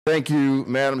Thank you,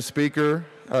 Madam Speaker.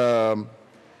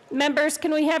 Members,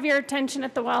 can we have your attention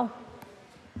at the well?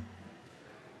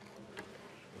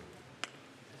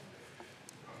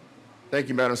 Thank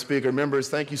you, Madam Speaker. Members,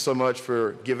 thank you so much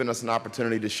for giving us an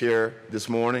opportunity to share this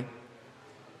morning.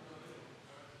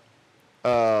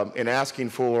 In asking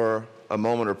for a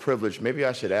moment of privilege, maybe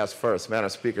I should ask first, Madam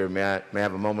Speaker, may I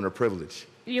have a moment of privilege?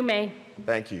 You may.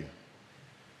 Thank you.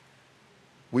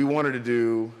 We wanted to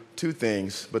do two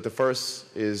things, but the first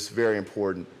is very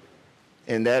important,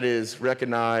 and that is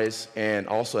recognize and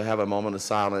also have a moment of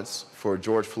silence for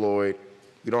George Floyd.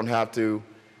 You don't have to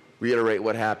reiterate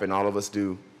what happened. All of us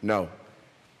do know.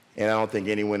 And I don't think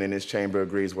anyone in this chamber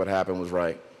agrees what happened was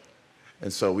right.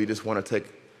 And so we just want to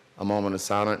take a moment of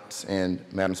silence, and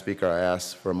Madam Speaker, I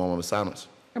ask for a moment of silence.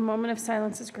 A moment of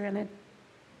silence is granted.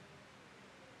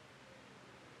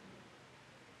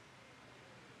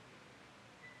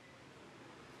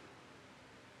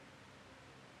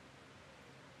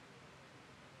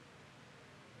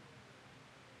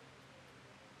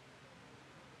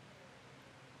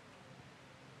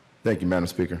 Thank you, Madam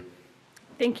Speaker.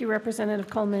 Thank you, Representative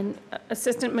Coleman.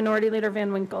 Assistant Minority Leader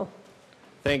Van Winkle.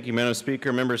 Thank you, Madam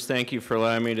Speaker. Members, thank you for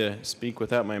allowing me to speak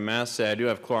without my mask. I do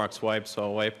have Clorox wipes, so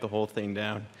I'll wipe the whole thing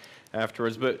down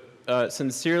afterwards. But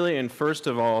sincerely and first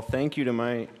of all, thank you to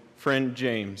my friend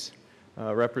James,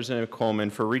 Representative Coleman,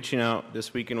 for reaching out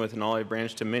this weekend with an olive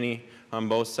branch to many on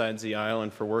both sides of the aisle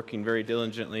and for working very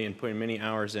diligently and putting many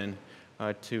hours in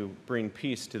to bring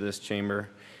peace to this chamber.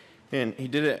 And he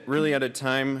did it really at a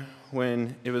time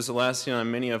when it was the last thing on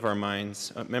many of our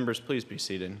minds. Members, please be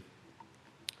seated.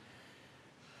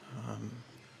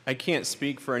 I can't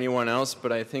speak for anyone else,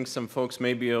 but I think some folks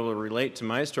may be able to relate to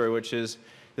my story, which is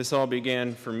this all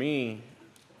began for me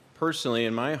personally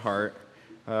in my heart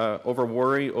over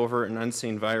worry over an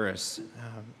unseen virus.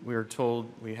 We were told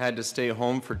we had to stay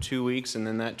home for 2 weeks, and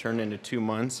then that turned into 2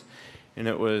 months, and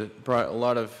it brought a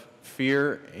lot of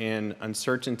fear and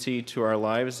uncertainty to our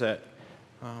lives that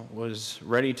was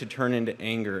ready to turn into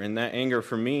anger. And that anger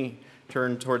for me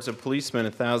turned towards a policeman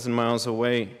 1,000 miles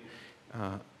away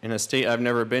in a state I've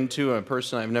never been to, a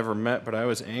person I've never met, but I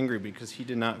was angry because he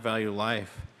did not value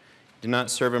life, did not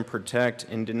serve and protect,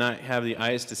 and did not have the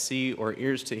eyes to see or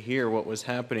ears to hear what was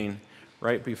happening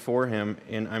right before him.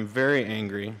 And I'm very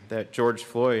angry that George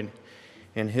Floyd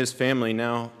and his family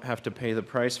now have to pay the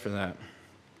price for that.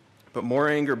 But more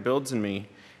anger builds in me,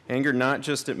 anger not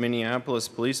just at Minneapolis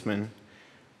policemen,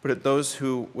 but at those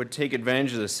who would take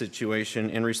advantage of the situation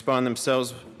and respond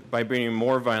themselves by bringing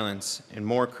more violence and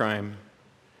more crime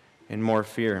and more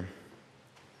fear.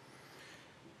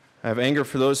 I have anger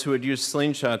for those who would use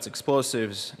slingshots,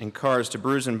 explosives, and cars to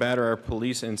bruise and batter our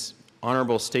police and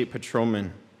honorable state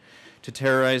patrolmen, to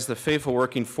terrorize the faithful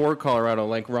working for Colorado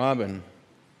like Robin,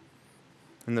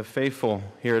 and the faithful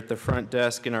here at the front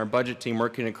desk and our budget team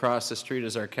working across the street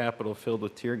as our Capitol filled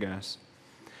with tear gas.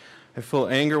 I feel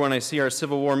anger when I see our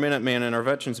Civil War Minuteman and our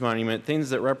Veterans Monument,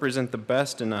 things that represent the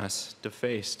best in us,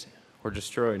 defaced or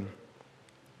destroyed.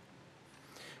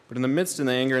 But in the midst of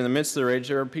the anger, in the midst of the rage,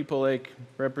 there are people like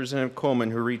Representative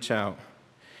Coleman who reach out.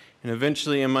 And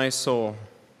eventually in my soul,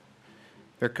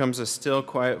 there comes a still,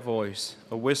 quiet voice,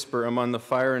 a whisper among the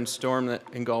fire and storm that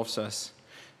engulfs us,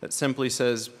 that simply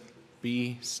says,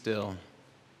 "Be still."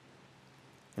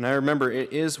 And I remember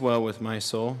it is well with my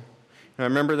soul. And I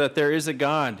remember that there is a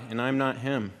God, and I'm not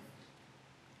him.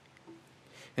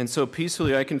 And so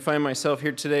peacefully I can find myself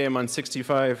here today among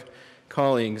 65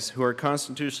 colleagues who are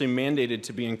constitutionally mandated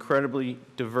to be incredibly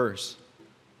diverse,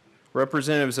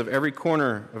 representatives of every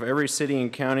corner of every city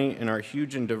and county in our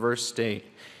huge and diverse state.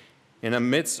 And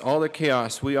amidst all the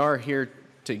chaos, we are here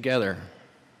together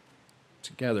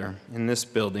in this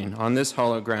building, on this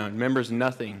hollow ground. Members,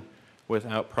 nothing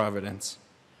without providence.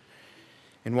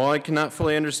 And while I cannot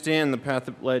fully understand the path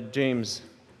that led James,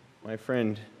 my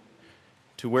friend,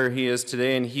 to where he is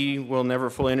today, and he will never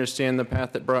fully understand the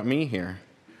path that brought me here,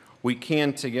 we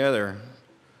can together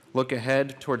look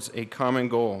ahead towards a common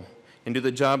goal and do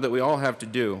the job that we all have to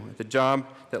do, the job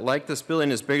that, like this building,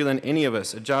 is bigger than any of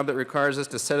us, a job that requires us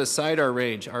to set aside our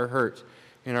rage, our hurt,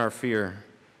 and our fear.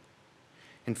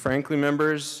 And frankly,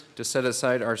 members, to set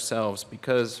aside ourselves,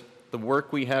 because the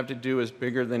work we have to do is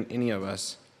bigger than any of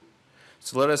us.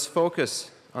 So let us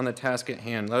focus on the task at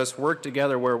hand. Let us work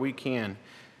together where we can.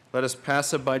 Let us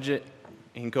pass a budget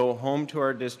and go home to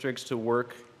our districts to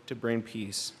work to bring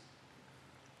peace.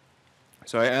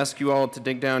 So I ask you all to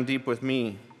dig down deep with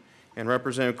me and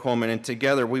Representative Coleman, and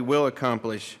together we will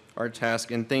accomplish our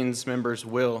task, and things, members,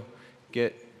 will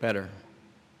get better.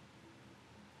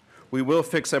 We will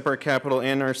fix up our capital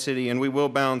and our city, and we will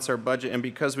balance our budget, and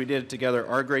because we did it together,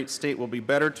 our great state will be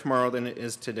better tomorrow than it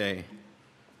is today.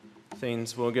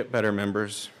 Things will get better,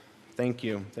 members. Thank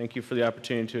you. Thank you for the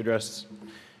opportunity to address,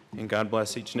 and God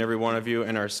bless each and every one of you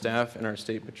and our staff and our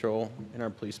state patrol and our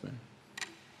policemen.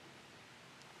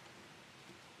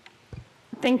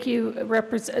 Thank you,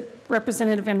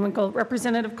 Representative Van Winkle.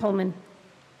 Representative Coleman.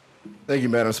 Thank you,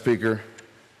 Madam Speaker.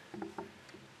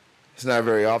 It's not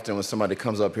very often when somebody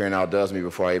comes up here and outdoes me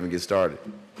before I even get started.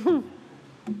 That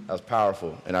was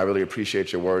powerful, and I really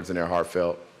appreciate your words, and they're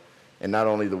heartfelt. And not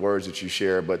only the words that you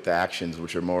share, but the actions,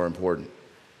 which are more important.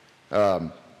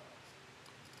 I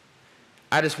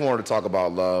just wanted to talk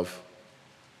about love.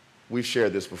 We've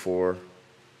shared this before,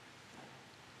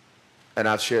 and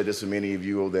I've shared this with many of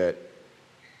you, that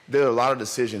there are a lot of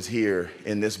decisions here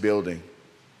in this building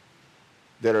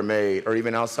that are made, or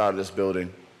even outside of this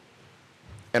building.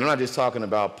 And I'm not just talking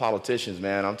about politicians,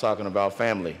 man. I'm talking about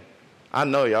family. I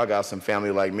know y'all got some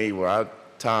family like me where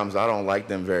at times I don't like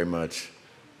them very much.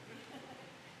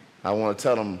 I want to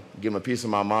tell them, give them a piece of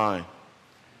my mind.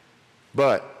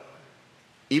 But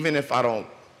even if I don't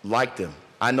like them,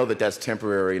 I know that that's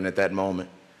temporary and at that moment,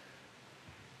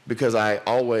 because I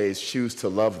always choose to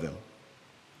love them.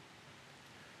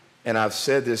 And I've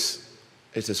said this,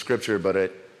 it's a scripture, but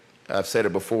I've said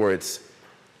it before,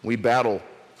 we battle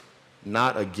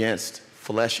not against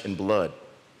flesh and blood.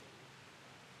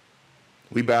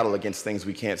 We battle against things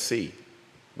we can't see.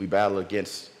 We battle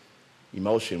against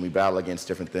emotion. We battle against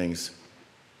different things.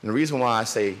 And the reason why I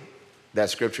say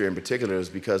that scripture in particular is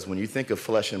because when you think of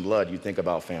flesh and blood, you think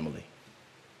about family.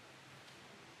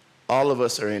 All of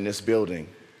us are in this building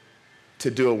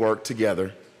to do a work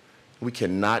together. We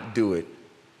cannot do it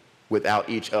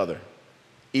without each other.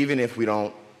 Even if we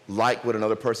don't like what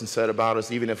another person said about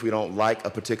us, even if we don't like a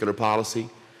particular policy,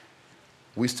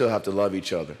 we still have to love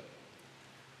each other.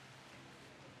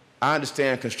 I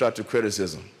understand constructive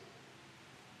criticism.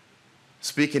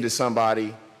 Speaking to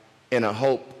somebody in a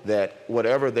hope that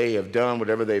whatever they have done,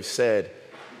 whatever they've said,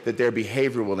 that their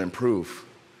behavior will improve.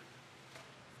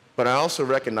 But I also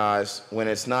recognize when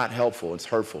it's not helpful, it's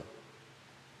hurtful.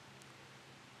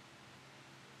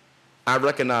 I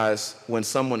recognize when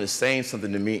someone is saying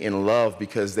something to me in love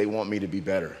because they want me to be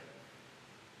better.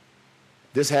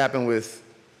 This happened with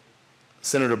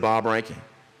Senator Bob Rankin.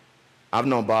 I've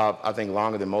known Bob, I think,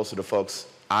 longer than most of the folks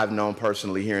I've known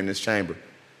personally here in this chamber.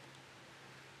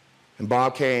 And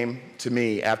Bob came to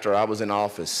me after I was in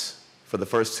office for the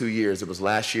first 2 years. It was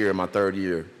last year, my third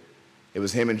year. It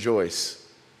was him and Joyce.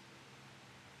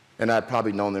 And I'd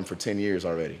probably known them for 10 years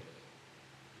already.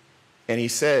 And he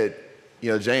said,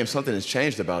 you know, James, something has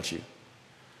changed about you.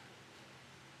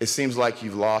 It seems like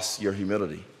you've lost your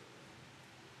humility.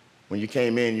 When you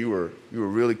came in, you were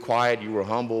really quiet, you were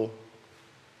humble,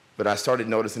 but I started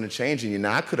noticing a change in you.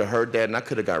 Now, I could have heard that and I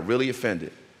could have got really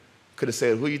offended. Could have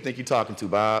said, who you think you're talking to,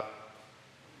 Bob?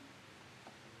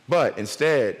 But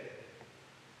instead,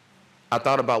 I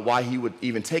thought about why he would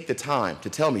even take the time to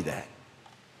tell me that.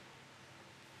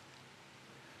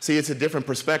 See, it's a different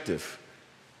perspective.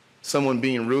 Someone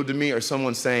being rude to me or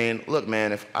someone saying, look,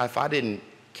 man, if I didn't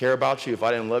care about you, if I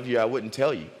didn't love you, I wouldn't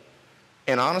tell you.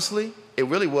 And honestly, it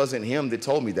really wasn't him that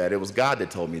told me that. It was God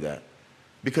that told me that.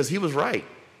 Because he was right.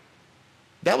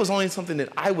 That was only something that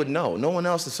I would know. No one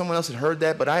else, if someone else had heard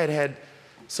that, but I had had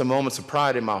some moments of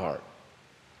pride in my heart.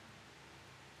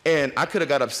 And I could have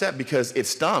got upset because it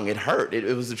stung, it hurt, it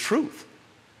was the truth.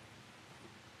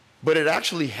 But it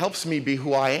actually helps me be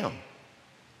who I am,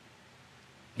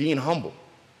 being humble.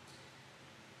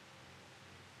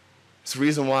 It's the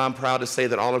reason why I'm proud to say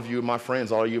that all of you are my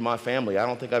friends, all of you are my family. I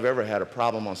don't think I've ever had a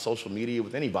problem on social media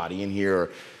with anybody in here,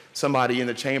 or somebody in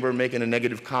the chamber making a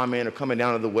negative comment or coming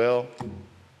down to the well.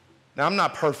 Now, I'm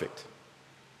not perfect,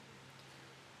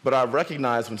 but I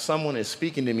recognize when someone is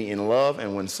speaking to me in love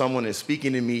and when someone is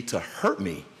speaking to me to hurt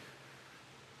me.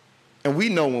 And we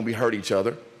know when we hurt each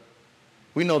other.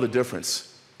 We know the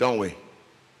difference, don't we?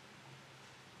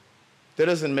 That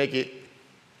doesn't make it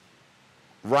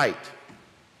right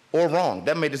or wrong.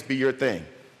 That may just be your thing.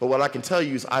 But what I can tell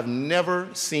you is I've never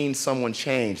seen someone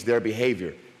change their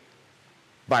behavior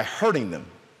by hurting them.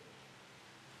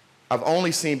 I've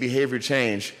only seen behavior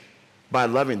change by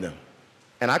loving them.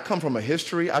 And I come from a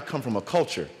history, I come from a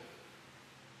culture.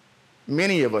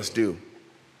 Many of us do.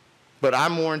 But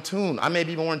I'm more in tune. I may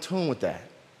be more in tune with that.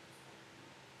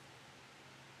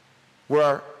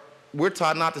 Where we're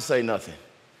taught not to say nothing.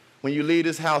 When you leave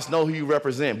this house, know who you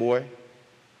represent, boy.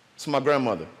 It's my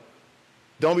grandmother.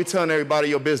 Don't be telling everybody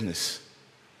your business.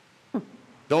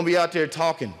 Don't be out there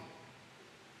talking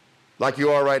like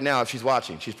you are right now if she's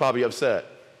watching. She's probably upset.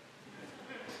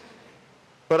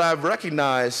 But I've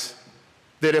recognized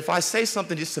that if I say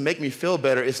something just to make me feel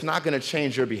better, it's not going to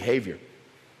change your behavior.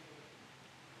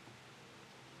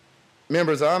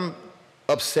 Members, I'm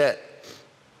upset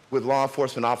with law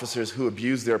enforcement officers who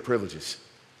abuse their privileges.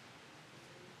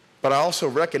 But I also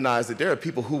recognize that there are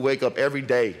people who wake up every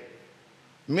day.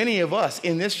 Many of us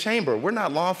in this chamber, we're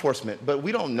not law enforcement, but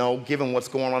we don't know, given what's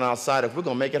going on outside, if we're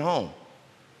going to make it home.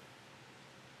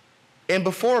 And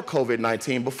before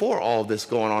COVID-19, before all this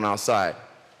going on outside,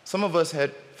 some of us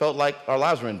had felt like our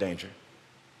lives were in danger.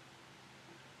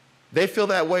 They feel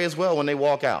that way as well when they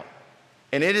walk out.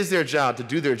 And it is their job to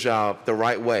do their job the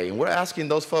right way. And we're asking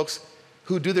those folks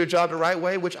who do their job the right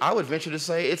way, which I would venture to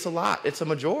say it's a lot, it's a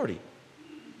majority,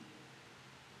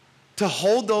 to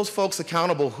hold those folks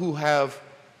accountable who have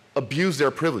abused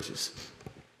their privileges,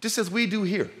 just as we do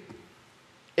here,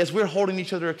 as we're holding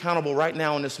each other accountable right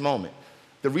now in this moment.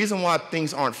 The reason why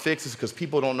things aren't fixed is because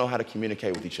people don't know how to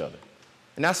communicate with each other.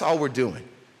 And that's all we're doing.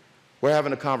 We're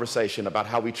having a conversation about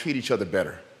how we treat each other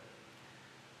better.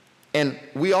 And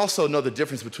we also know the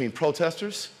difference between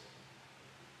protesters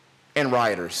and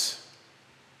rioters.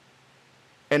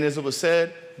 And as it was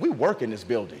said, we work in this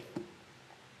building.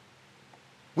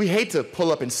 We hate to pull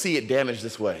up and see it damaged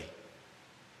this way.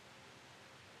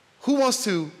 Who wants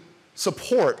to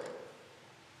support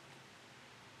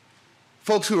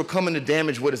folks who are coming to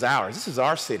damage what is ours? This is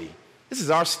our city. This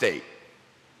is our state.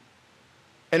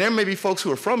 And there may be folks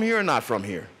who are from here or not from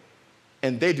here,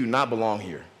 and they do not belong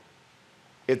here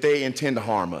if they intend to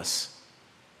harm us.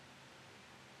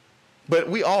 But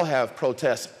we all have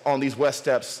protests on these West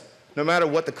Steps, no matter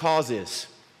what the cause is.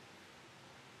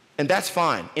 And that's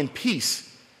fine, in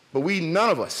peace. But none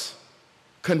of us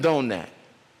condone that.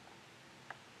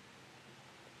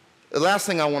 The last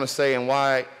thing I want to say, and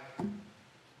why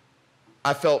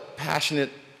I felt passionate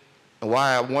and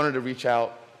why I wanted to reach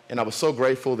out, and I was so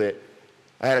grateful that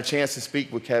I had a chance to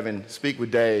speak with Kevin, speak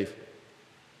with Dave,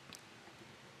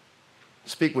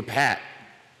 speak with Pat,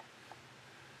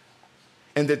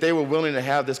 and that they were willing to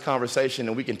have this conversation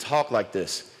and we can talk like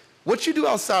this. What you do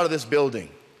outside of this building,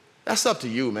 that's up to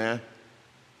you, man.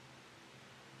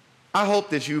 I hope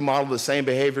that you model the same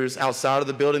behaviors outside of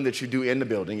the building that you do in the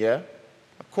building, yeah?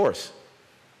 Of course.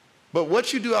 But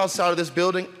what you do outside of this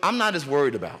building, I'm not as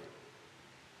worried about.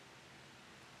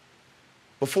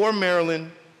 Before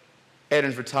Marilyn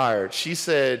Edens retired, she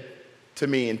said to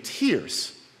me in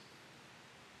tears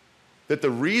that the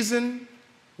reason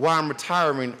why I'm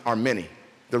retiring are many.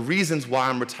 The reasons why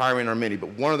I'm retiring are many, but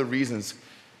one of the reasons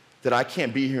that I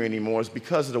can't be here anymore is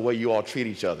because of the way you all treat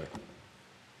each other.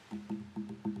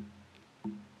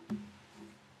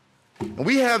 And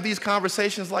we have these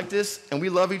conversations like this, and we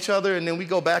love each other, and then we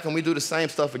go back and we do the same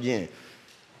stuff again.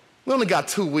 We only got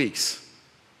 2 weeks.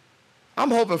 I'm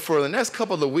hoping for the next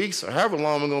couple of weeks, or however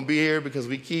long we're going to be here because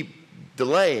we keep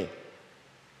delaying,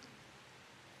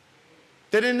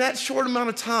 that in that short amount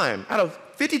of time, out of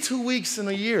 52 weeks in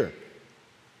a year,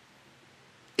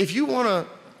 if you want to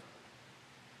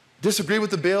disagree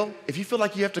with the bill, if you feel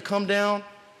like you have to come down,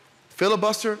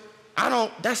 filibuster,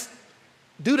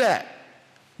 do that.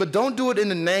 But don't do it in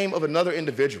the name of another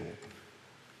individual.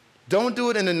 Don't do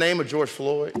it in the name of George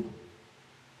Floyd.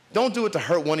 Don't do it to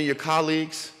hurt one of your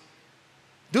colleagues.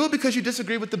 Do it because you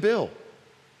disagree with the bill.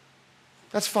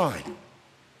 That's fine.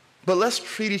 But let's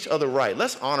treat each other right.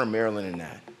 Let's honor Marilyn in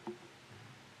that.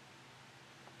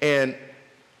 And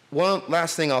one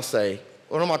last thing I'll say,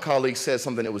 one of my colleagues said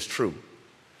something that was true.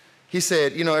 He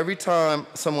said, you know, every time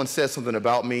someone says something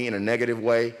about me in a negative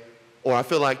way, or I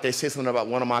feel like they say something about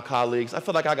one of my colleagues, I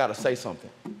feel like I got to say something.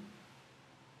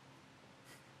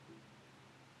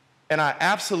 And I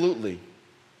absolutely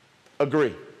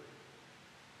agree.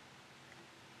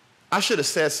 I should have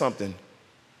said something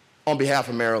on behalf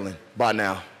of Marilyn by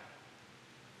now.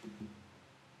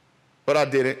 But I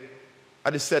didn't. I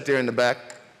just sat there in the back,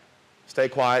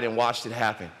 stayed quiet, and watched it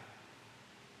happen.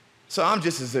 So I'm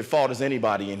just as at fault as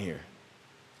anybody in here.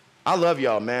 I love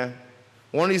y'all, man.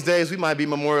 One of these days, we might be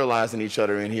memorializing each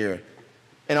other in here.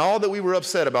 And all that we were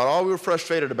upset about, all we were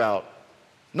frustrated about,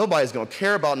 nobody's going to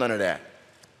care about none of that.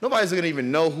 Nobody's going to even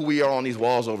know who we are on these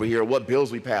walls over here, what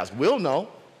bills we pass. We'll know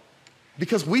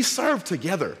because we serve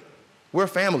together. We're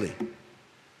family.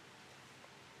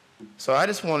 So I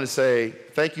just want to say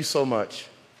thank you so much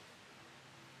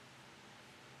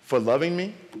for loving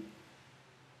me.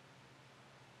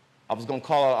 I was going to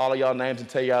call out all of y'all names and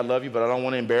tell you I love you, but I don't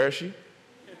want to embarrass you.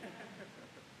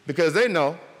 Because they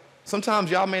know. Sometimes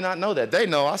y'all may not know that. They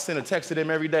know. I send a text to them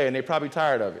every day, and they're probably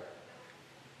tired of it.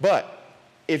 But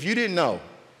if you didn't know,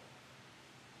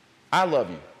 I love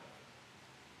you.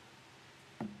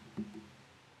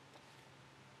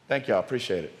 Thank y'all.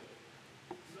 Appreciate it.